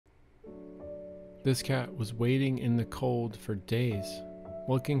This cat was waiting in the cold for days,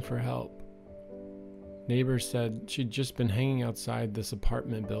 looking for help. Neighbors said she'd just been hanging outside this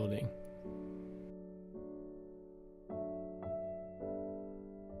apartment building.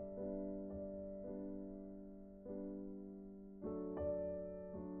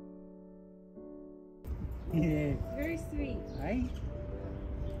 Yeah. Very sweet. Hi.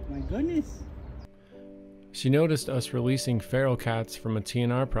 My goodness. She noticed us releasing feral cats from a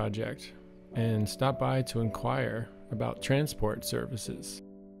TNR project and stopped by to inquire about transport services.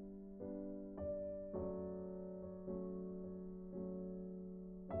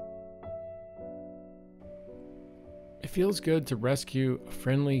 It feels good to rescue a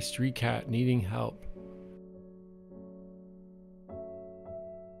friendly street cat needing help.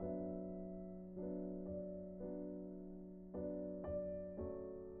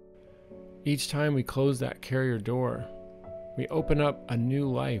 Each time we close that carrier door, we open up a new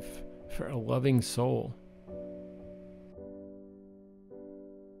life for a loving soul.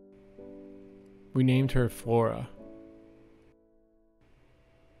 We named her Flora.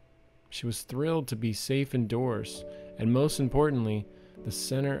 She was thrilled to be safe indoors, and most importantly, the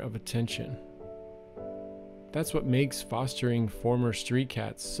center of attention. That's what makes fostering former street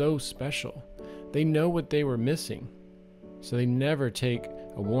cats so special. They know what they were missing, so they never take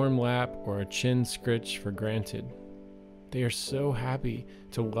a warm lap or a chin scritch for granted. They are so happy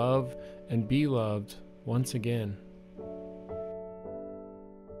to love and be loved once again.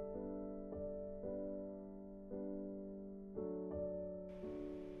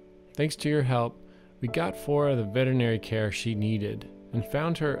 Thanks to your help, we got Flora the veterinary care she needed and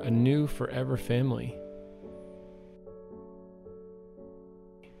found her a new forever family.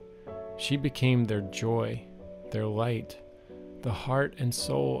 She became their joy, their light, the heart and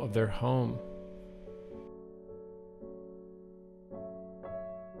soul of their home.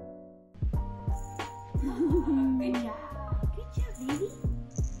 Good job. Good job, baby.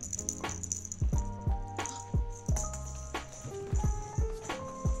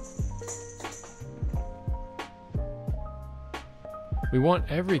 We want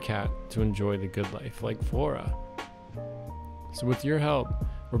every cat to enjoy the good life like Flora. So with your help,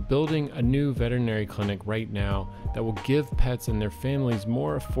 we're building a new veterinary clinic right now that will give pets and their families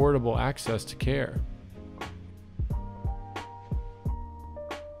more affordable access to care.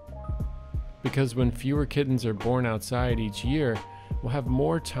 Because when fewer kittens are born outside each year, we'll have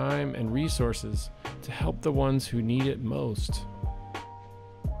more time and resources to help the ones who need it most.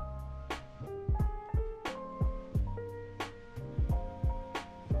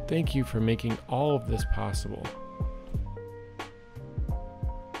 Thank you for making all of this possible.